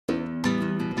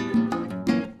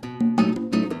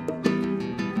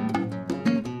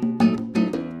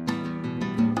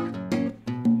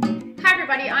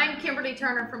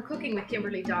Kimberly Turner from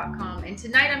cookingwithkimberly.com, and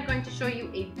tonight I'm going to show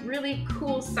you a really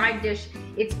cool side dish.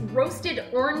 It's roasted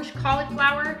orange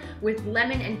cauliflower with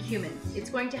lemon and cumin. It's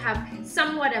going to have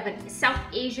somewhat of a South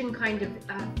Asian kind of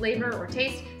flavor or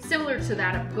taste, similar to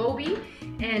that of gobi,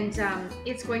 and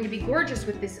it's going to be gorgeous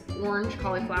with this orange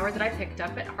cauliflower that I picked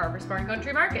up at Harvest Barn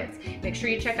Country Markets. Make sure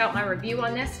you check out my review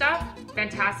on this stuff.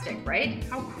 Fantastic, right?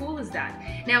 How cool is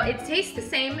that? Now, it tastes the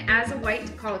same as a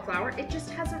white cauliflower, it just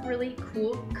has a really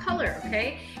cool color,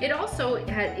 okay? It also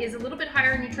is a little bit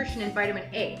higher in nutrition in vitamin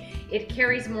A. It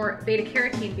carries more beta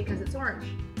carotene because it's orange.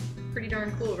 Pretty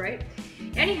darn cool, right?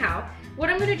 Anyhow, what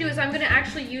I'm gonna do is I'm gonna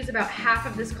actually use about half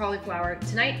of this cauliflower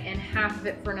tonight and half of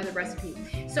it for another recipe.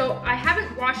 So I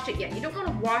haven't washed it yet. You don't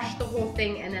wanna wash the whole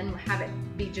thing and then have it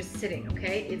be just sitting,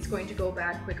 okay? It's going to go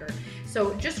bad quicker.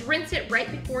 So just rinse it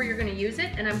right before you're gonna use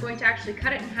it, and I'm going to actually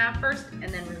cut it in half first and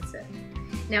then rinse it.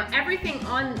 Now, everything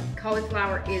on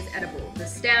cauliflower is edible. The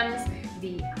stems,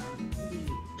 the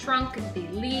trunk, the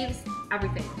leaves,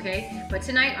 everything, okay? But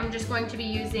tonight I'm just going to be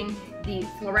using the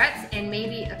florets and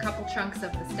maybe a couple chunks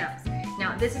of the stems.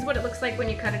 Now, this is what it looks like when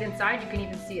you cut it inside. You can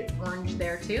even see it's orange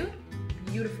there too.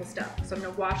 Beautiful stuff. So I'm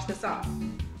gonna wash this off.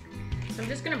 So I'm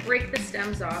just gonna break the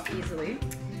stems off easily,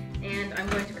 and I'm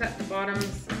going to cut the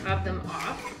bottoms of them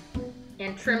off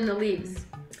and trim the leaves.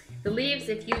 The leaves,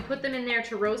 if you put them in there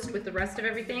to roast with the rest of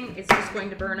everything, it's just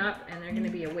going to burn up and they're going to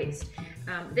be a waste.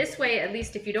 This way, at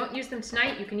least if you don't use them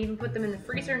tonight, you can even put them in the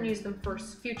freezer and use them for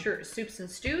future soups and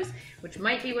stews, which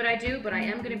might be what I do, but I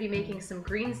am going to be making some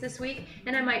greens this week,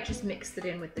 and I might just mix it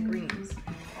in with the greens.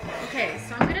 Okay,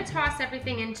 so I'm going to toss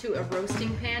everything into a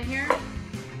roasting pan here,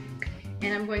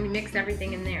 and I'm going to mix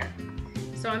everything in there.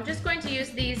 So I'm just going to use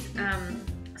these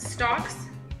stalks.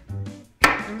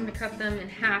 I'm going to cut them in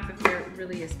half if they're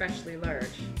really especially large.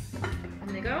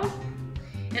 There they go.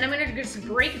 And I'm going to just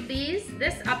break this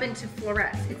up into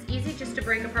florets. It's easy just to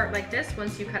break apart like this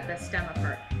once you cut the stem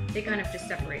apart. They kind of just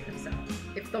separate themselves.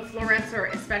 If the florets are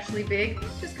especially big,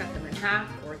 just cut them in half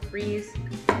or threes.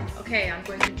 Okay, I'm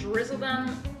going to drizzle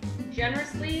them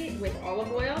generously with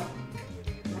olive oil.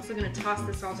 I'm also going to toss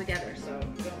this all together, so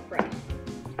don't fret.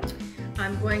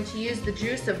 I'm going to use the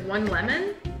juice of 1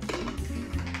 lemon.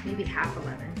 Maybe half a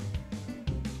lemon.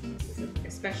 This is an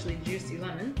especially juicy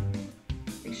lemon.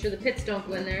 Make sure the pits don't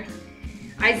go in there.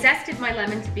 I zested my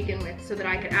lemon to begin with so that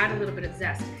I could add a little bit of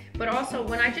zest. But also,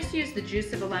 when I just use the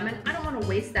juice of a lemon, I don't want to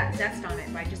waste that zest on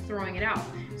it by just throwing it out.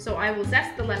 So I will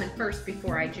zest the lemon first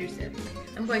before I juice it.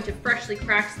 I'm going to freshly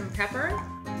crack some pepper.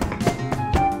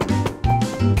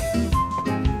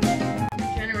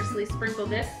 Generously sprinkle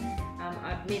this,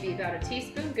 maybe about a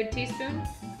teaspoon, good teaspoon.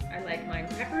 I like mine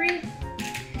peppery.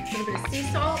 A little bit of sea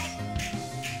salt,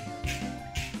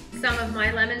 some of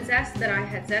my lemon zest that I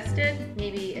had zested,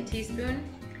 maybe a teaspoon,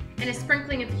 and a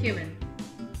sprinkling of cumin.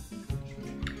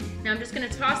 Now I'm just going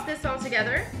to toss this all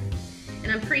together,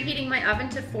 and I'm preheating my oven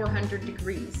to 400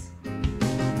 degrees.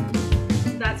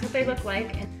 That's what they look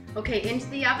like. Okay, into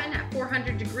the oven at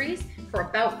 400 degrees for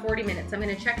about 40 minutes. I'm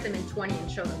going to check them in 20 and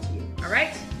show them to you. All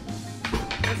right?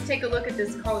 Let's take a look at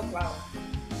this cauliflower.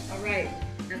 All right.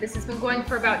 Now this has been going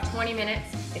for about 20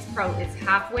 minutes. It's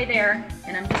halfway there,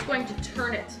 and I'm just going to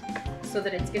turn it so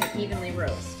that it's going to evenly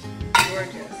roast.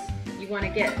 Gorgeous. You want to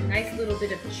get a nice little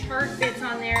bit of charred bits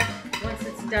on there. Once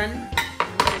it's done,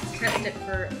 just test it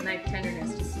for knife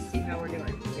tenderness just to see how we're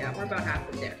doing. Yeah, we're about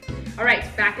halfway there. All right,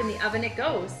 back in the oven it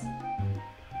goes.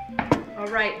 All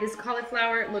right, this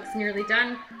cauliflower looks nearly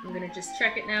done. I'm going to just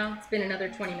check it now. It's been another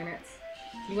 20 minutes.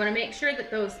 You want to make sure that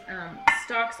those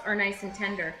stalks are nice and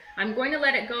tender. I'm going to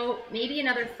let it go maybe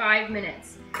another 5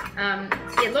 minutes.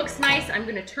 It looks nice. I'm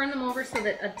going to turn them over so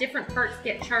that different parts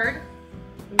get charred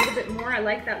a little bit more. I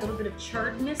like that little bit of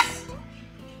charredness,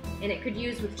 and it could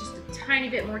use with just a tiny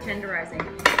bit more tenderizing.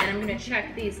 And I'm going to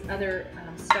check these other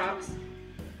stalks.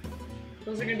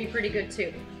 Those are going to be pretty good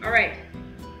too. All right,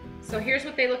 so here's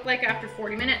what they look like after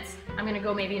 40 minutes. I'm going to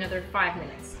go maybe another 5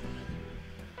 minutes.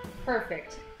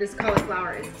 Perfect. This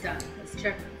cauliflower is done. Let's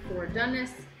check for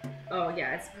doneness. Oh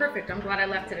yeah, it's perfect. I'm glad I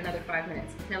left it another 5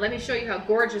 minutes. Now let me show you how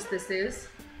gorgeous this is.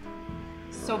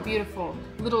 So beautiful.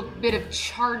 Little bit of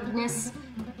charredness.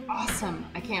 Awesome.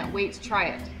 I can't wait to try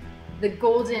it. The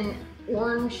golden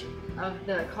orange of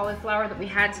the cauliflower that we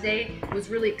had today was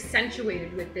really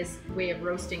accentuated with this way of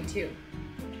roasting too.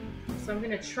 So I'm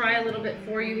going to try a little bit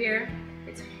for you here.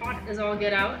 It's hot as all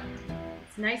get out.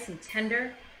 It's nice and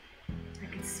tender. I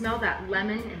can smell that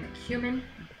lemon and the cumin.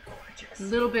 Gorgeous. A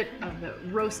little bit of the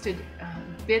roasted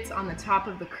bits on the top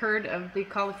of the curd of the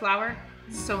cauliflower.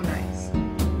 So nice.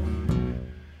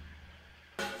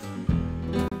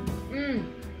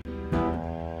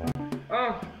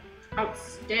 Oh,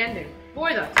 outstanding.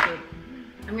 Boy, that's good.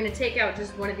 going to take out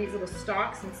just one of these little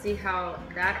stalks and see how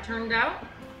that turned out.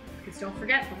 Because don't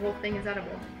forget, the whole thing is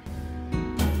edible.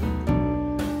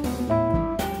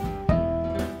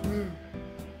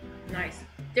 Nice.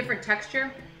 Different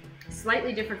texture,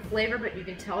 slightly different flavor, but you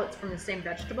can tell it's from the same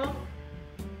vegetable.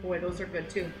 Boy, those are good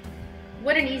too.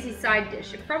 What an easy side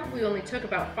dish. It probably only took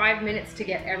about 5 minutes to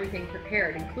get everything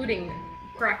prepared, including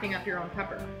cracking up your own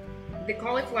pepper. The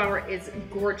cauliflower is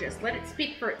gorgeous. Let it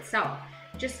speak for itself.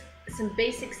 Just some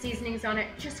basic seasonings on it,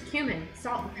 just cumin,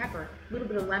 salt and pepper, a little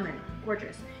bit of lemon,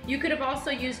 gorgeous. You could have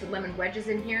also used lemon wedges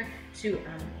in here to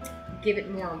give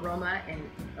it more aroma and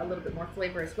a little bit more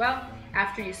flavor as well.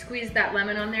 After you squeeze that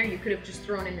lemon on there, you could have just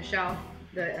thrown in the shell,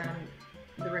 the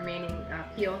remaining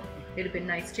peel. It'd have been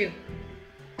nice too.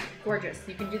 Gorgeous.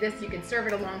 You can do this, you can serve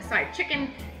it alongside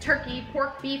chicken, turkey,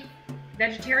 pork, beef,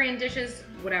 vegetarian dishes,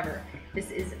 whatever.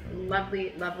 This is a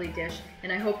lovely, lovely dish,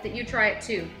 and I hope that you try it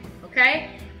too,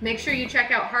 okay? Make sure you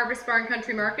check out Harvest Barn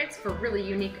Country Markets for really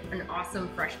unique and awesome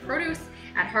fresh produce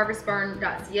at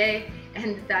harvestbarn.ca,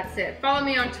 and that's it. Follow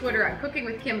me on Twitter at Cooking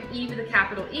with Kim, E with a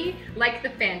capital E. Like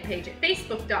the fan page at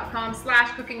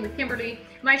facebook.com/cookingwithkimberly.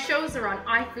 My shows are on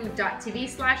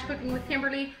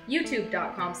ifood.tv/cookingwithkimberly,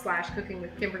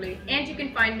 youtube.com/cookingwithkimberly, and you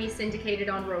can find me syndicated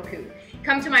on Roku.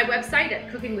 Come to my website at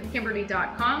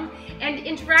cookingwithkimberly.com and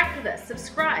interact with us.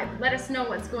 Subscribe. Let us know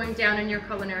what's going down in your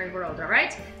culinary world, all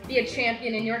right? Be a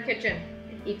champion in your kitchen.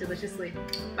 Eat deliciously.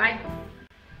 Bye.